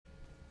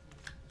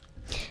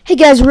Hey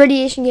guys,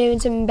 Radiation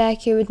Gaming, I'm back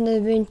here with another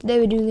video. Today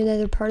we're doing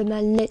another part of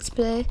my Let's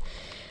Play,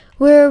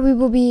 where we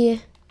will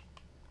be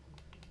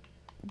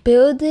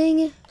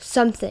building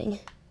something.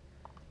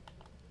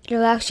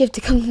 It'll actually have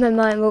to come to my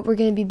mind what we're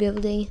going to be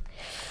building.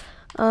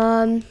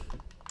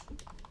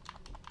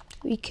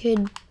 We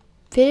could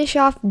finish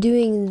off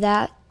doing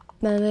that,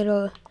 my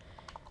little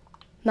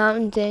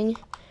mountain thing.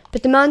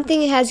 But the mountain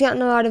thing has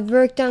gotten a lot of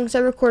work done,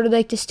 so I recorded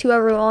like this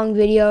 2-hour long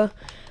video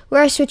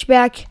where I switch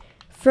back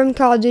from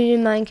Call of Duty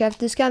to Minecraft.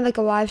 This kind of like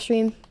a live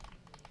stream,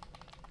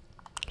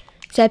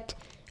 except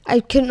I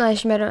couldn't live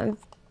stream. I don't have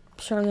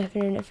strong enough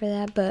internet for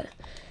that, but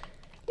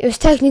it was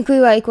technically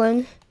like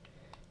one.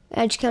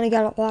 I just kind of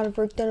got a lot of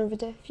work done over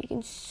there. If you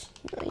can,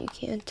 no, you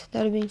can't.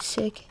 That would have been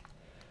sick.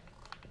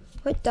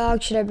 What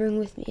dog should I bring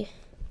with me?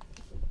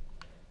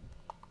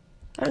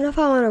 I don't know if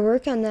I want to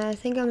work on that. I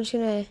think I'm just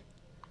gonna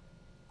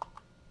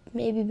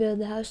maybe build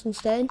the house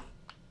instead.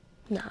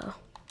 No.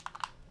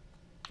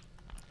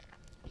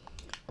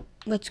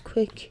 Let's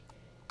quick.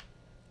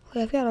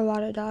 Wait, I've got a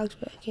lot of dogs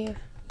back here.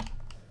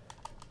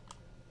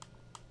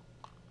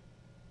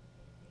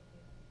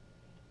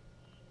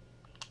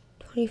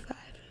 $25.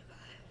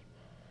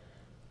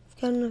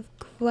 I've got enough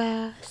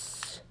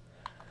glass.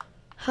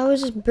 How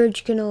is this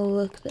bridge gonna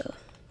look though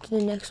to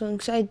the next one?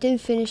 Because I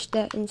did finish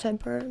that inside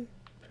part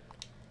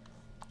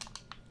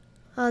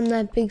on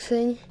that big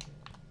thing.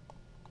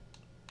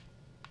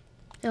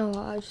 Oh,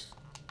 I'll just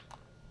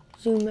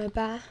zoom right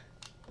by.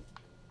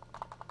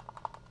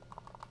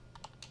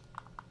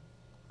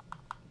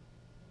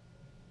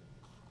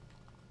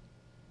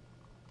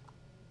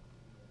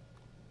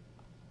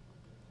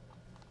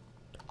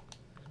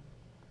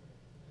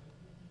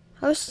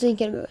 I was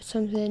thinking about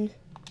something.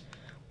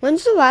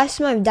 When's the last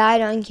time I've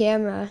died on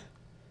camera?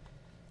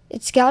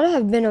 It's gotta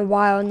have been a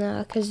while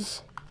now,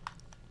 because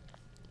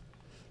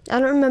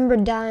I don't remember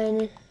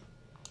dying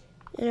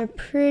in a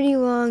pretty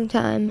long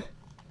time.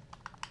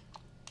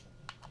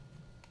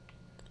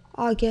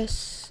 I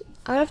guess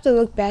I'll have to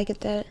look back at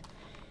that,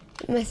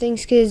 my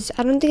things, because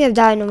I don't think I've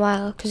died in a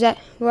while. Because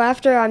well,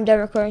 after I'm done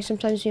recording,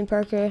 sometimes me and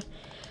Parker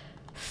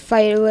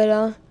fight a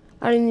little.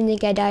 I don't even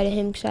think I died to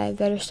him because I have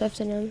better stuff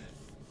than him,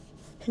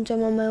 since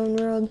I'm on my own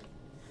world.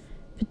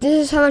 But this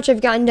is how much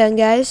I've gotten done,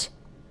 guys.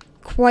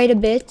 Quite a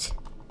bit.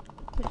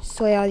 Let's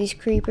slay all these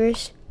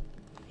creepers.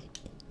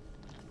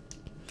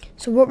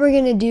 So what we're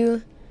gonna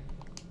do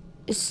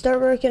is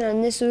start working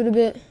on this a little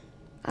bit.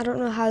 I don't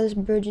know how this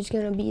bridge is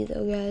gonna be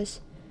though,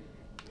 guys.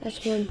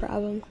 That's one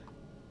problem.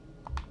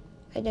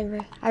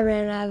 I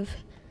ran out of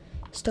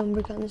stone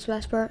brick on this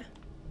last part.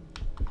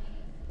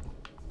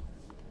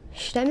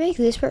 Should I make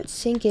this part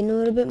sink in a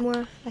little bit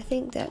more? I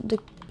think that'd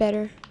look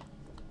better.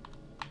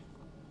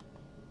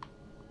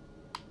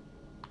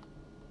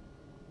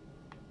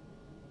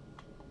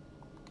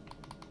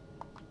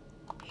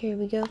 Here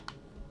we go.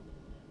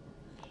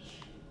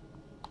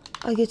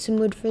 I'll get some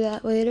wood for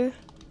that later.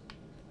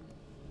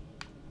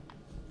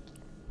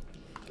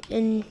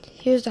 And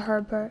here's the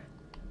hard part.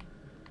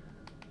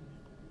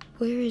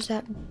 Where is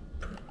that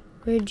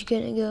bridge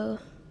gonna go?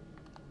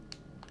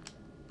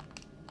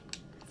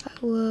 If I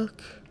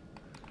look,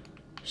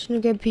 I'm just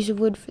gonna grab a piece of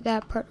wood for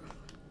that part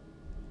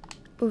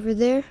over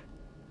there.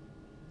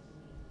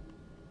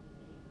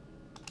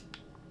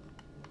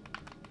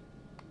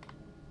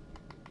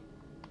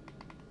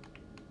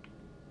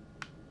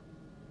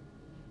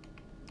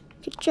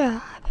 Good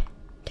job.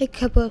 Take a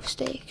couple of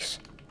steaks.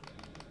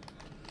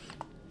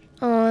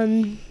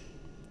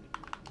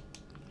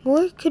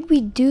 Where could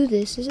we do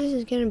this? This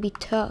is gonna be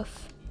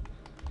tough.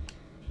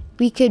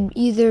 We could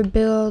either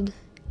build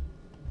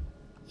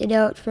it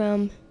out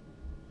from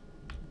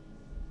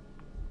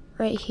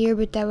right here,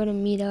 but that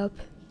wouldn't meet up.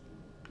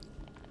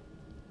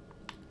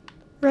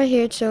 Right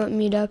here, so it wouldn't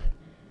meet up.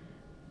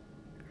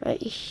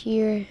 Right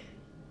here,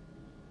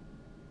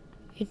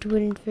 it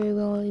wouldn't very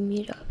well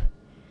meet up.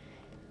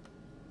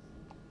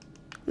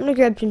 I'm gonna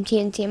grab some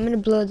TNT. I'm gonna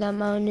blow that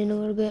mountain in a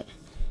little bit.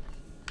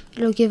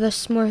 It'll give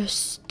us more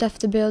stuff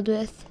to build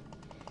with.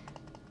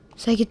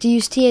 So I get to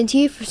use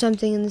TNT for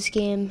something in this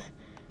game.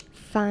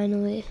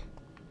 Finally.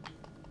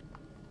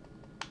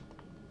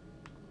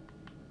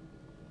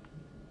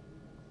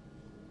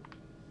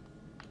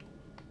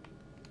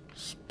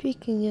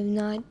 Speaking of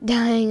not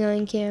dying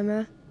on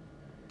camera.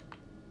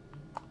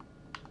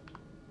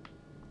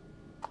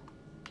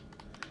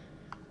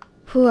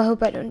 Whew, I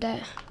hope I don't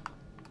die.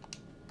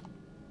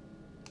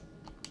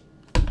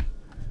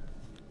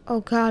 Oh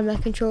god, my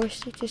controller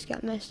stick just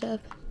got messed up.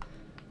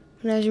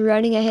 When I was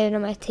running, I hit it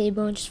on my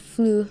table and just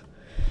flew.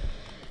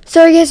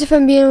 Sorry guys if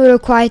I'm being a little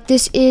quiet.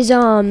 This is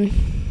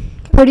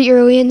pretty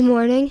early in the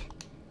morning.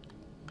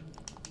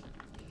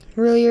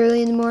 Really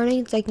early in the morning.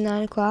 It's like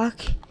 9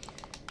 o'clock.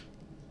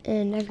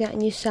 And I've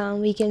gotten used to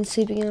on weekends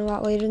sleeping in a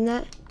lot later than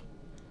that.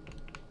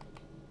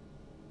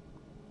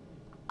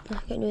 I'm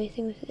not gonna do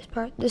anything with this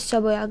part. This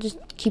subway I'll just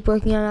keep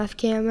working on off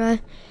camera.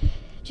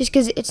 Just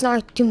because it's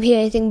not going to be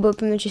anything but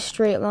pretty much a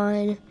straight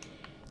line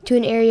to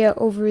an area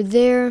over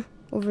there,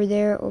 over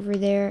there, over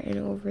there, and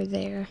over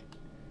there.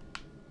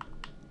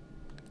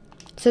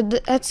 So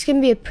that's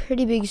gonna be a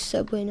pretty big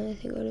subway now I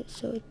think about it.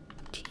 So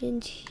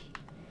TNT.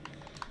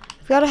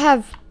 I've got to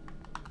have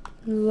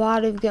a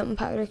lot of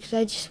gunpowder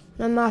because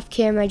when I'm off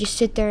camera, I just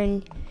sit there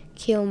and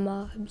kill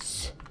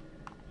mobs.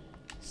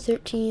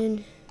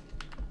 13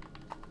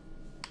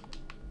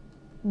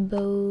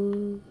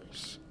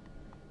 bows.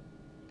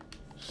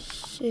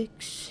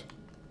 6,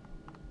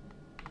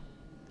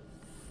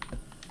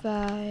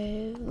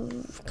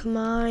 5. Come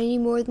on, I need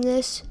more than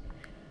this.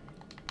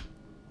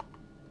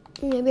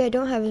 Maybe I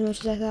don't have as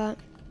much as I thought.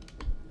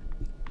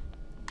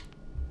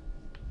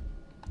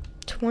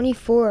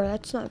 24,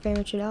 that's not very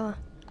much at all.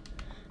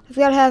 I've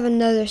got to have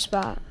another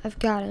spot. I've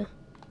got to.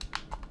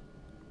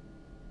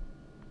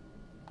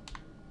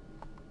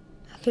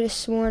 I could have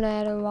sworn I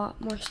had a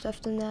lot more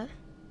stuff than that.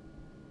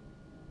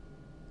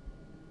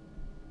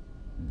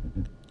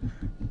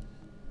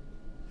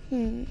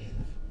 I'm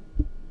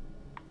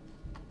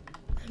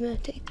gonna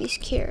take these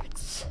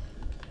carrots.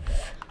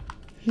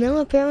 No,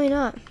 apparently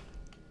not.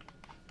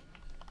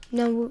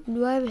 Now,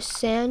 do I have a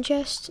sand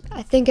chest?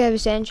 I think I have a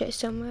sand chest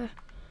somewhere.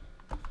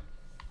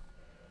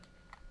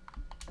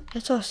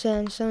 That's all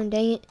sandstone,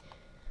 dang it.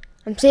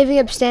 I'm saving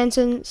up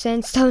sandstone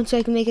so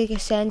I can make like a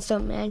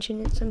sandstone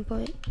mansion at some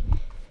point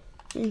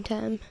in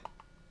time.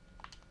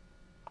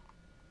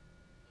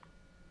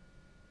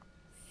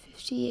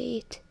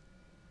 58.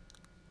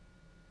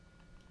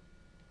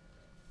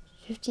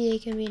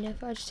 58 can be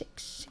enough. I'll just take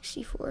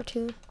 64 too.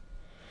 And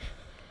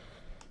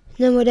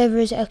then whatever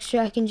is extra,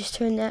 I can just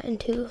turn that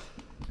into.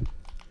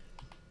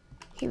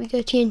 Here we go,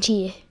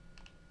 TNT.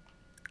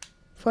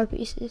 4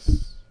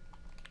 pieces.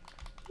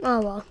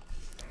 Oh well.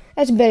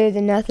 That's better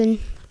than nothing.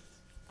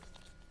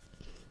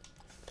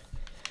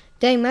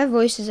 Dang, my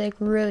voice is like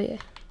really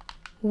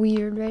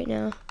weird right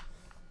now.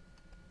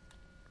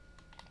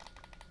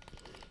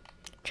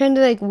 I'm trying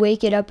to like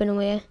wake it up in a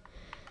way. I'm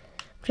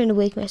trying to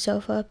wake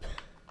myself up.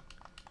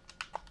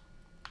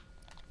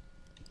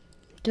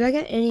 Do I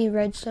got any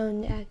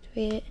redstone to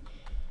activate it?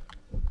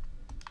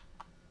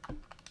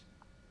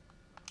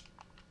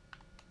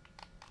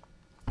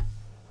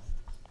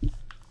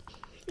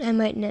 I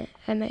might not.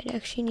 I might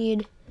actually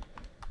need.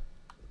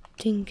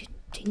 Ding,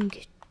 ding,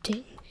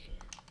 ding.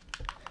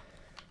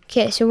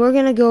 Okay, so we're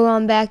gonna go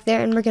on back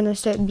there and we're gonna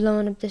start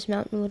blowing up this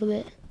mountain a little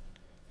bit.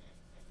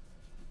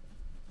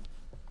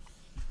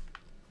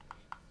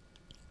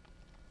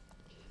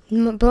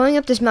 Blowing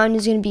up this mountain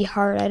is gonna be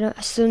hard. I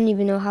still don't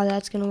even know how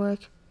that's gonna work.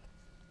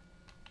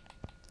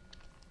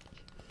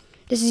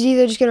 This is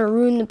either just gonna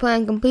ruin the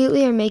plan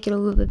completely or make it a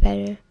little bit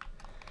better.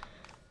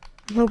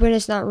 I'm hoping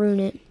it's not ruin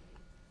it.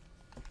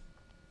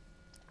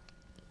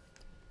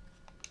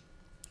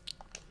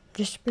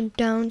 Just sprint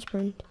down,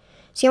 sprint.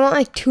 See, I want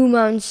like 2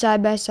 mountains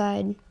side by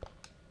side.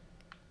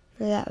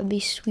 That would be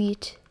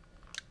sweet.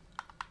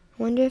 I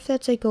wonder if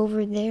that's like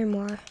over there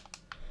more.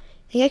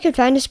 I think I could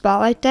find a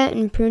spot like that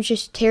and pretty much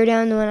just tear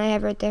down the one I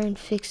have right there and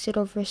fix it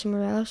over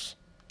somewhere else.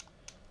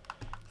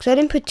 Because I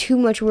didn't put too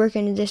much work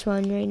into this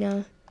one right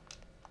now.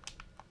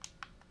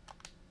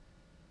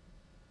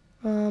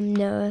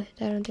 No,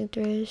 I don't think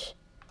there is.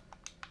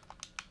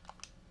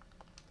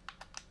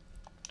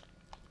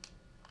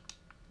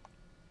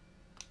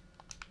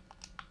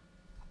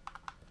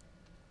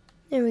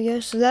 There we go.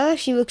 So that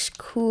actually looks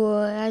cool.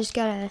 I just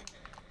gotta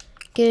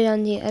get it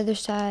on the other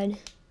side.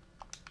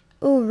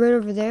 Oh, right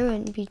over there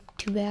wouldn't be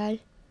too bad.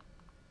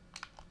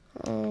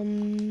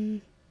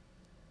 No,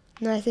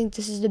 I think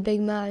this is the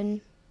big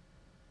mountain.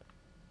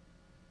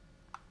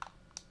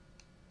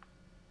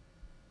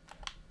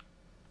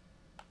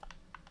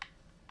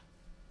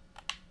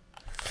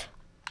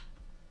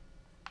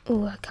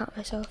 Oh, I caught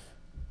myself.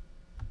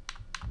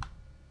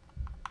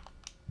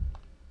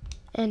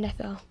 And I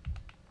fell.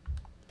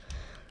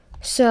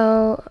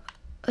 So,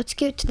 let's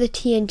get to the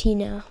TNT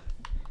now.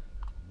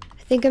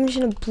 I think I'm just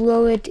gonna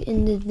blow it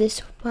into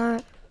this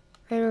part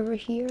right over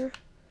here.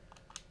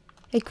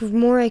 Like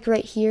more like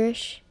right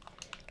here-ish.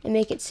 And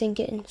make it sink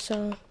in.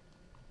 So,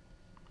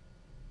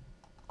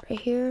 right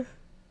here.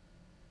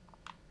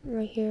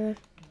 Right here.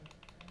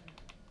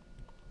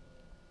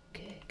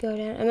 Okay, go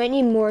down. I might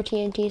need more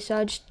TNT, so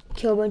I'll just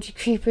kill a bunch of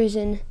creepers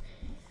and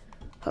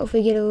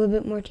hopefully get a little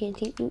bit more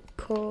TNT. Ooh,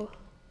 coal.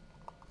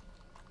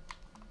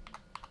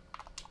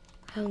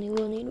 I only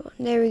will need 1.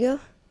 There we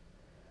go.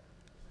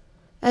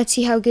 Let's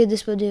see how good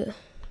this will do.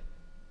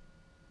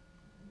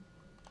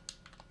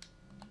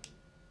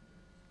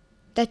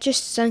 That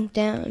just sunk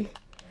down.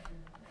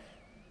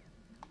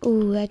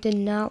 Ooh, that did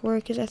not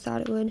work as I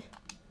thought it would.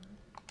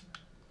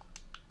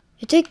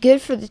 It did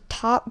good for the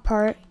top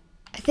part.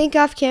 I think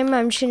off camera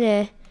I'm just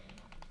gonna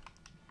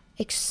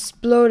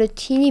explode a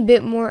teeny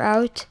bit more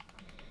out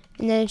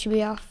and then it should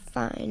be all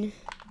fine.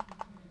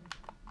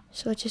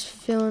 So let's just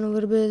fill in a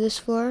little bit of this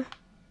floor.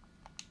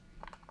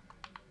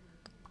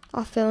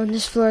 I'll fill in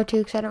this floor too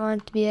because I don't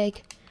want it to be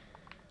like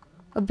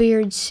a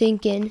beard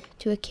sinking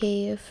to a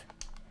cave.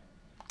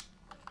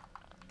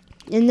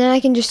 And then I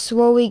can just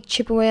slowly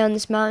chip away on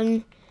this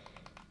mountain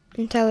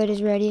until it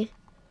is ready.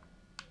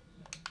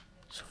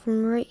 So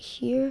from right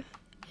here,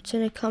 it's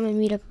gonna come and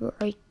meet up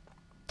right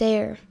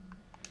there.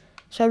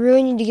 So I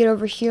really need to get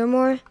over here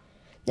more.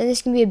 Then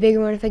this can be a bigger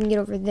one if I can get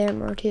over there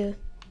more too.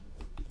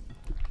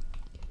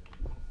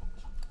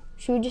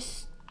 Should we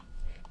just...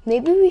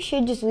 Maybe we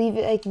should just leave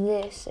it like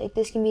this. Like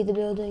this can be the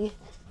building.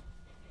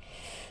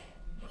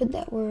 Would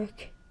that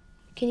work?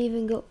 Can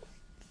even go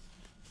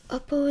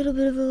up a little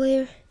bit of a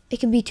layer. It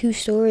could be 2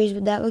 stories.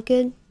 Would that look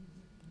good?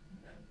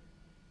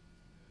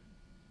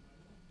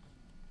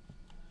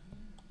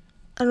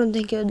 I don't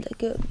think it would look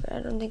good, but I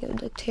don't think it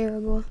would look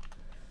terrible.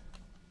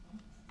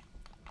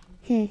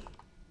 I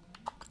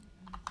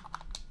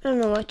don't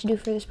know what to do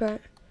for this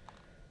part.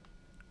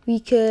 We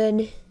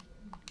could...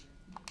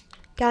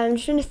 God, I'm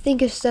just trying to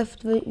think of stuff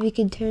that we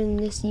could turn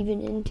this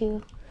even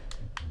into.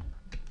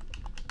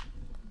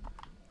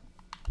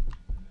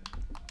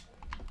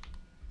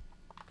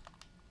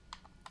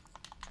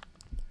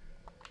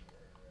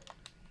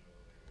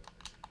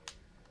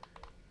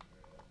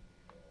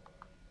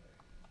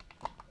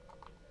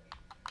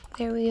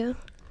 There we go.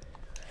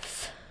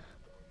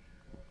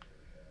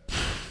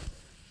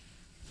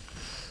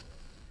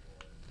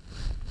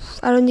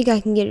 I don't think I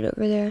can get it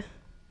over there.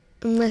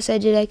 Unless I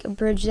did like a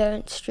bridge that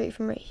went straight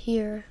from right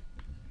here.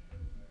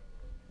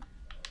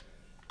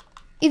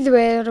 Either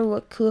way, it'll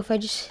look cool if I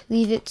just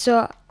leave it.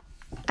 So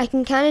I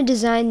can kind of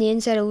design the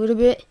inside a little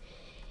bit.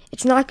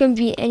 It's not going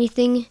to be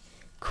anything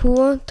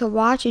cool to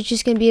watch. It's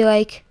just going to be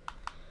like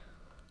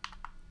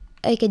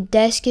a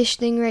deskish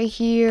thing right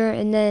here.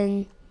 And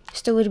then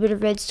just a little bit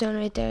of redstone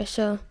right there.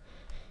 So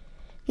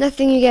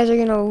nothing you guys are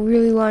going to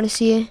really want to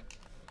see.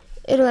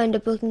 It'll end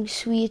up looking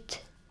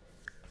sweet.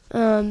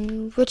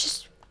 Can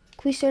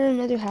we start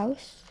another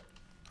house?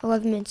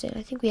 11 minutes in.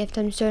 I think we have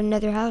time to start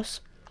another house.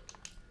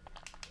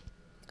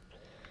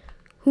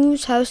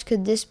 Whose house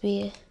could this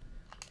be?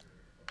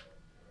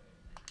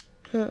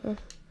 I'll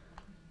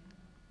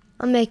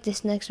make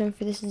this next one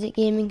for This Is It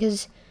Gaming,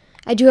 because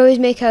I do always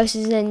make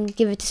houses and then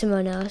give it to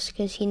someone else,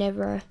 because he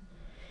never...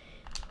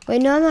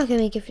 Wait, no, I'm not going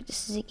to make it for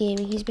This Is It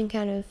Gaming. He's been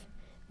kind of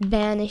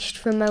banished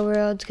from my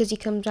world, because he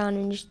comes on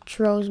and just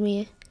trolls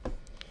me.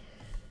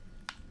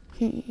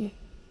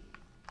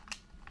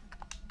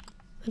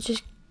 Let's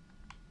just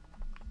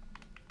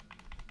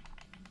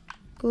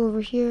go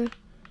over here.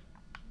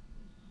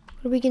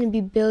 What are we going to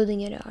be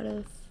building it out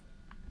of?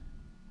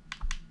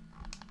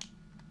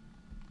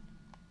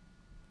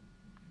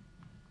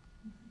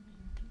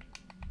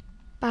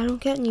 I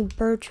don't get any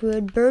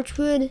birchwood.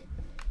 Birchwood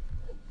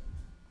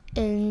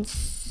and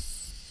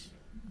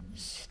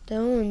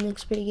stone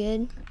looks pretty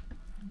good.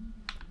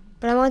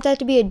 But I want that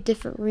to be a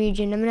different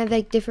region. I'm going to have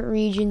like different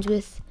regions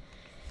with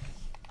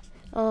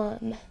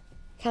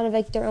kind of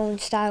like their own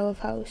style of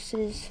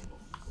houses.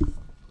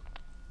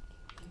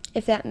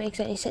 If that makes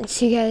any sense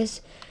to you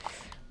guys.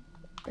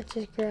 Let's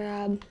just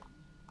grab...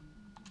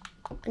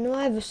 I know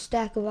I have a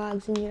stack of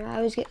logs in here. I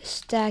always get a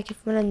stack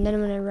then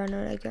when I run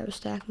out I grab a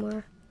stack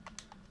more.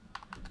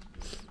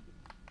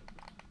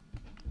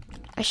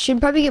 I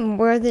should probably get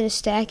more than a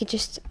stack.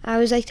 I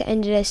always like to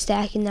end it as a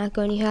stack and not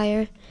go any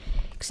higher.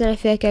 Because then I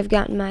feel like I've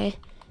gotten my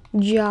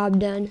job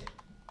done.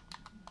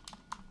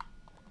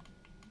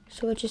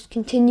 So let's just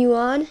continue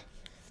on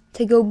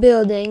to go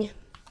building.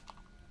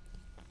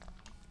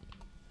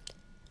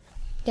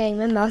 Dang,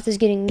 my mouth is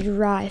getting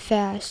dry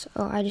fast.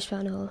 Oh, I just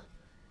found a hole.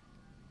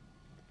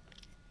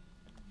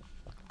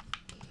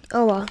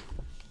 Oh well.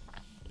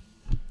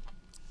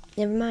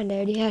 Never mind, I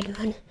already had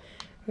one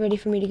ready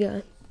for me to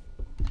go.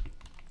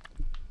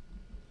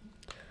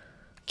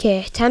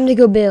 Okay, time to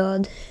go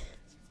build.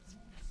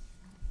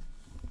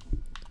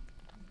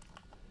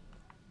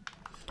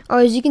 Oh,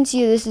 as you can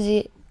see, This Is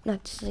It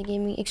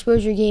Gaming,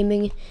 Exposure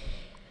Gaming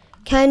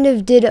kind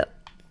of did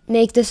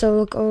make this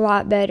look a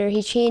lot better.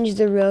 He changed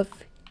the roof.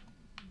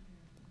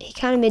 He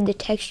kind of made the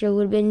texture a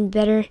little bit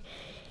better.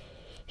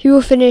 He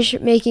will finish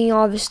making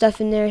all of his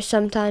stuff in there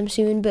sometime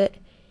soon, but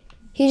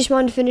he just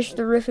wanted to finish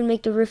the roof and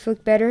make the roof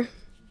look better.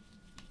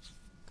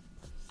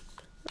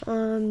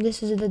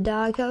 This is the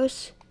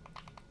doghouse.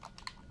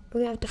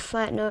 We're gonna have to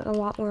flatten out a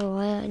lot more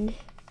land.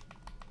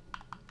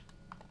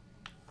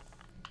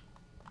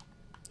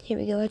 Here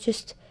we go. Let's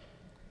just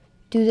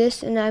do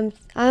this, and I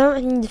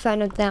don't need to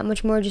flatten out that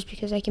much more, just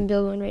because I can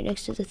build one right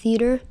next to the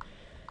theater.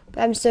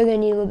 But I'm still gonna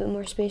need a little bit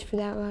more space for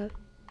that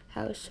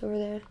house over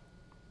there.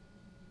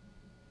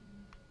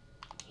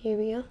 Here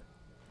we go.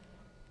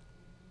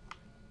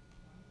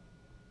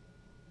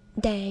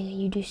 Dang,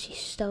 you do see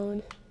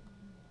stone.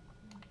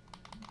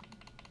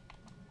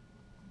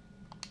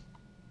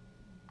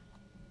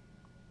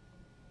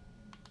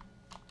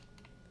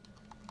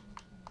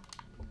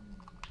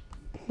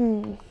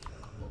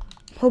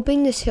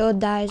 Hoping this hill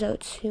dies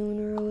out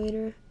sooner or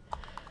later.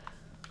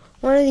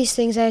 One of these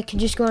things I could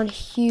just go on a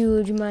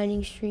huge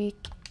mining streak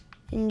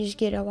and just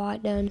get a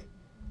lot done.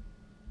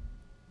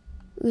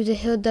 Ooh, the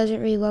hill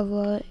doesn't really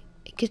level out.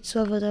 It gets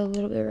leveled out a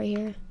little bit right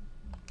here.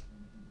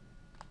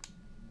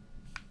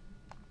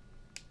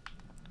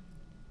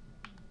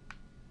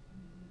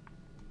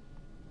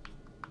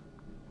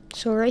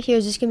 So right here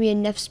is just gonna be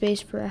enough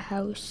space for a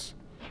house.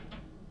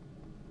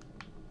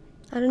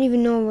 I don't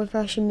even know if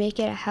I should make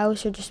it a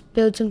house or just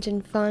build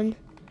something fun.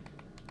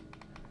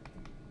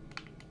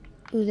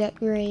 Ooh, that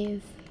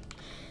grave.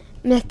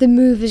 I'm gonna have to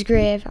move his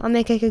grave. I'll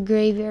make like a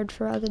graveyard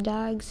for all the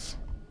dogs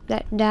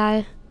that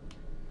die.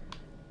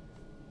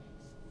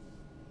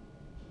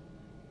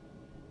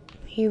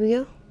 Here we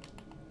go.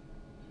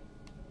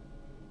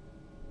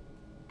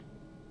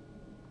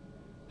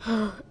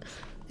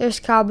 There's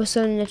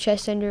cobblestone in a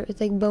chest under it with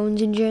like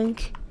bones and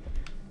junk.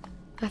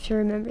 I have to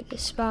remember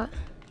this spot.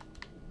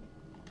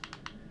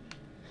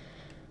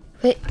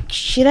 Wait,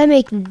 should I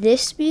make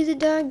this be the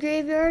dog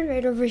graveyard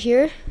right over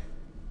here?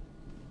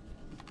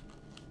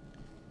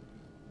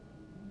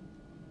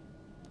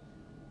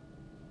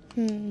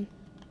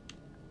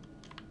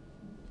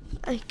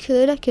 I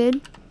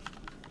could.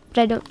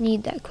 But I don't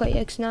need that quite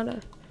yet, 'cause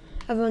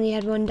I've only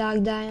had one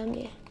dog die on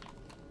me.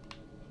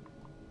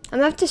 I'm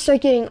gonna have to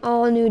start getting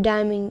all new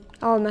diamond.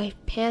 Oh, my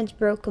pants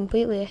broke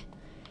completely.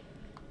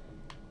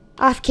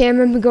 Off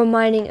camera, I'm gonna go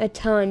mining a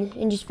ton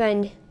and just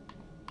find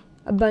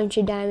a bunch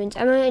of diamonds.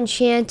 I'm gonna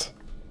enchant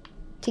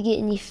to get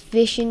an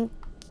efficient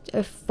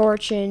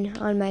fortune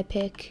on my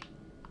pick.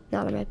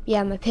 Not on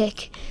my, my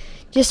pick.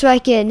 Just so I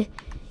can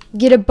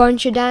get a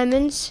bunch of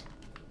diamonds.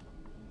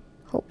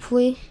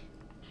 Hopefully.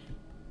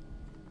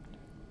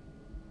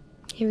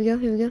 Here we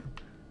go.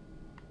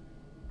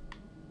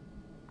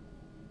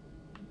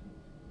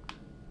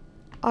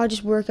 I'll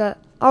just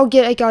I'll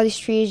get like all these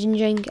trees and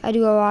junk. I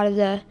do a lot of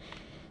the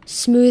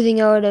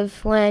smoothing out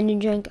of land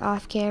and junk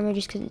off camera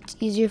just because it's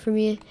easier for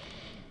me.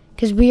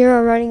 Because we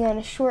are running on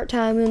a short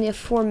time. We only have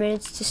 4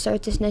 minutes to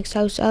start this next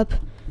house up.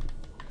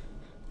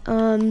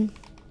 I don't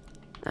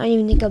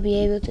even think I'll be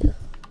able to.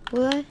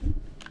 Will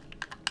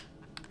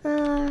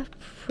I?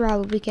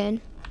 Probably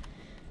can.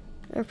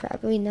 Or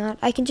probably not.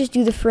 I can just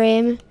do the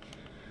frame.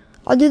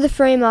 I'll do the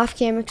frame off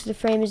camera because the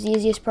frame is the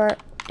easiest part.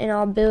 And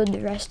I'll build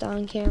the rest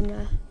on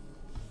camera.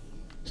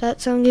 Does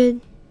that sound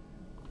good?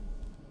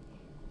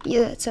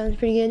 Yeah, that sounds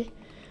pretty good.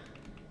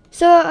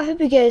 So, I hope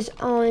you guys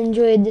all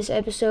enjoyed this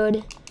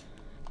episode.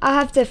 I'll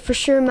have to for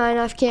sure mine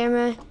off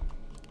camera.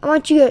 I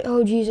want you guys,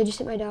 oh jeez, I just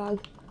hit my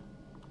dog.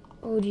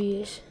 Oh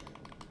jeez.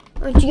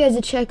 I want you guys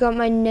to check out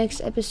my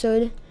next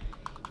episode.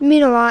 It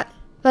mean a lot.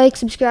 Like,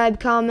 subscribe,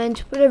 comment,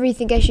 whatever you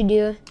think I should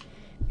do.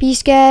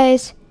 Peace,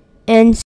 guys, and